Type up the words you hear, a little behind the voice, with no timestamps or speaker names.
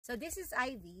So this is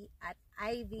Ivy at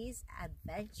Ivy's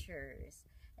Adventures.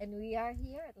 And we are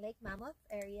here at Lake Mammoth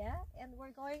area and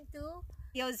we're going to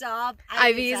videos of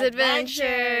Ivy's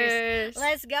Adventures.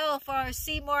 Let's go for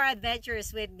see more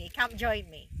adventures with me. Come join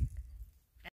me.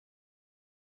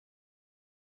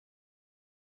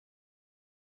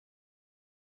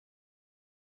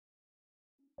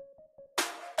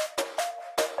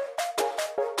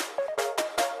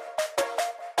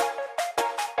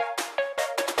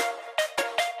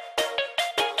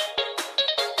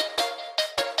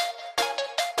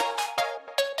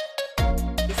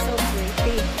 It's so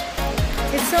pretty.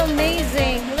 It's so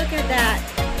amazing. Look at that.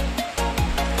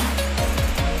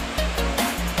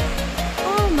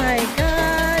 Oh my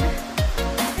God.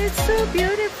 It's so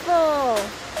beautiful.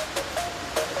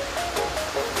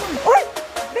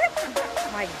 Oh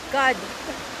my God.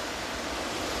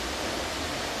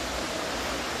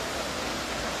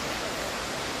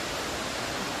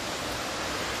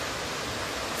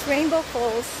 It's Rainbow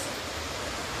Falls.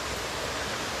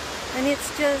 And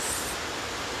it's just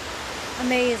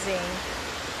amazing.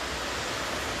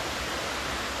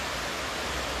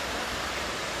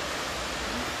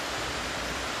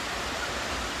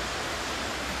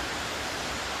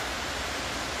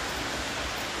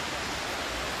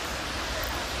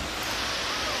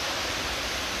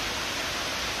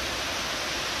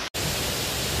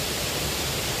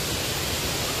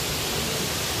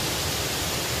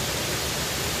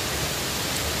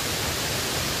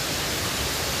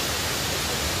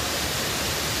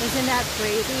 Isn't that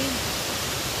pretty?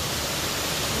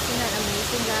 Isn't that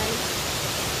amazing, guys?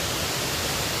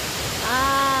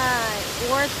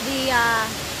 Worth the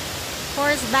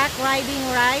horseback riding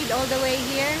ride all the way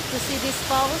here to see these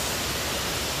falls.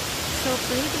 So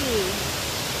pretty.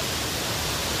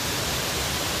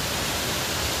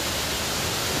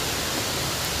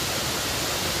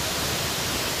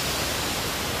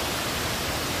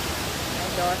 My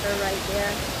daughter right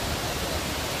there.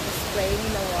 Playing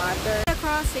in the water.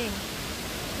 Crossing.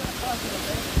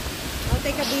 I'll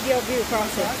take a video of you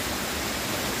crossing.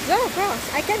 Go cross.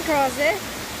 I can cross it.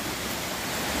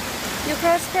 You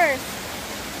cross first.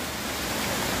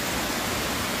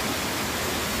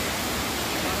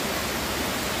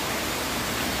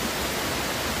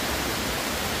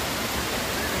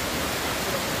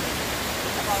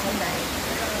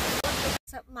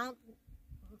 So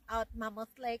out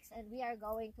Mammoth Lakes, and we are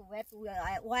going to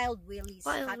Wild Willie's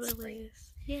Hot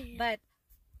Springs. Yeah. But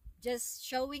just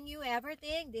showing you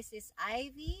everything. This is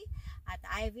Ivy at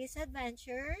Ivy's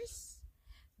Adventures.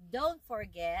 Don't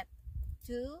forget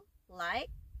to like,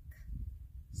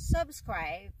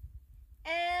 subscribe,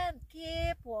 and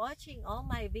keep watching all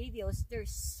my videos.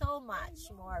 There's so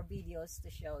much more videos to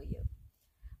show you.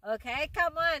 Okay,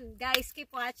 come on guys, keep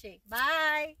watching.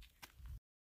 Bye.